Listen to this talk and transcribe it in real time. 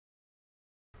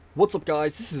What's up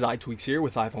guys, this is iTweaks here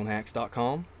with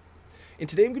iPhoneHacks.com, and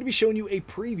today I'm going to be showing you a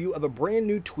preview of a brand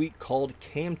new tweak called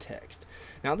CamText.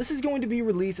 Now this is going to be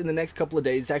released in the next couple of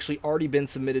days. It's actually already been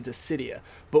submitted to Cydia,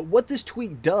 but what this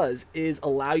tweak does is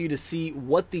allow you to see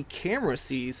what the camera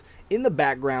sees in the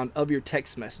background of your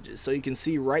text messages. So you can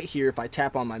see right here, if I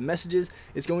tap on my messages,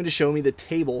 it's going to show me the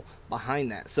table behind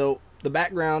that. So the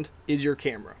background is your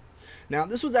camera. Now,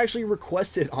 this was actually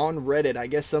requested on Reddit. I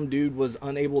guess some dude was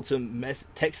unable to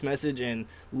text message and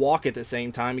walk at the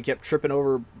same time. He kept tripping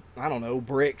over, I don't know,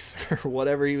 bricks or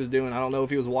whatever he was doing. I don't know if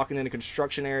he was walking in a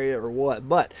construction area or what.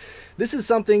 But this is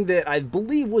something that I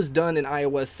believe was done in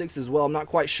iOS 6 as well. I'm not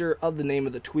quite sure of the name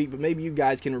of the tweak, but maybe you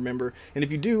guys can remember. And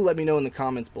if you do, let me know in the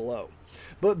comments below.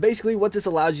 But basically what this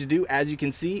allows you to do, as you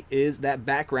can see, is that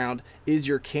background is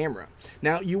your camera.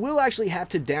 Now you will actually have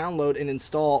to download and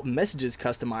install Messages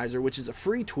Customizer, which is a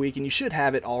free tweak, and you should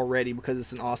have it already because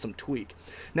it's an awesome tweak.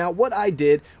 Now what I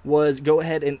did was go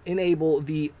ahead and enable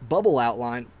the bubble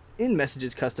outline in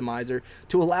Messages Customizer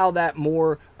to allow that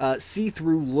more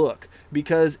see-through look,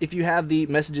 because if you have the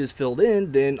messages filled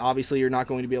in, then obviously you're not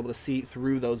going to be able to see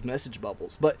through those message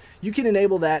bubbles. But you can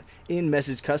enable that in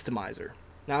Message Customizer.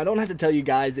 Now, I don't have to tell you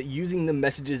guys that using the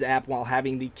Messages app while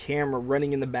having the camera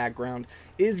running in the background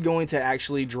is going to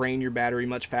actually drain your battery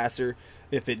much faster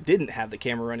if it didn't have the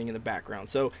camera running in the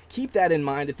background. So keep that in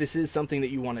mind if this is something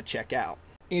that you want to check out.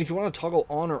 And if you want to toggle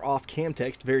on or off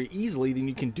CamText very easily, then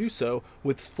you can do so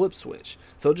with Flip Switch.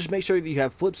 So just make sure that you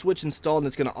have Flip Switch installed, and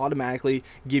it's going to automatically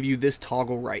give you this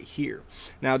toggle right here.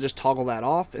 Now just toggle that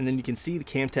off, and then you can see the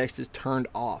CamText is turned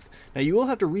off. Now you will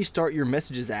have to restart your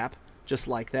Messages app just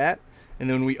like that. And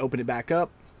then when we open it back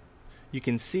up, you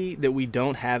can see that we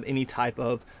don't have any type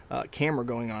of camera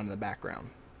going on in the background.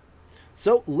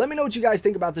 So let me know what you guys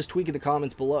think about this tweak in the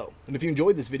comments below. And if you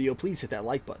enjoyed this video, please hit that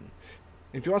like button.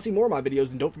 And if you want to see more of my videos,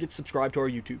 then don't forget to subscribe to our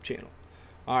YouTube channel.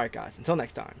 Alright guys, until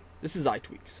next time, this is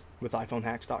iTweaks with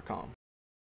iPhoneHacks.com.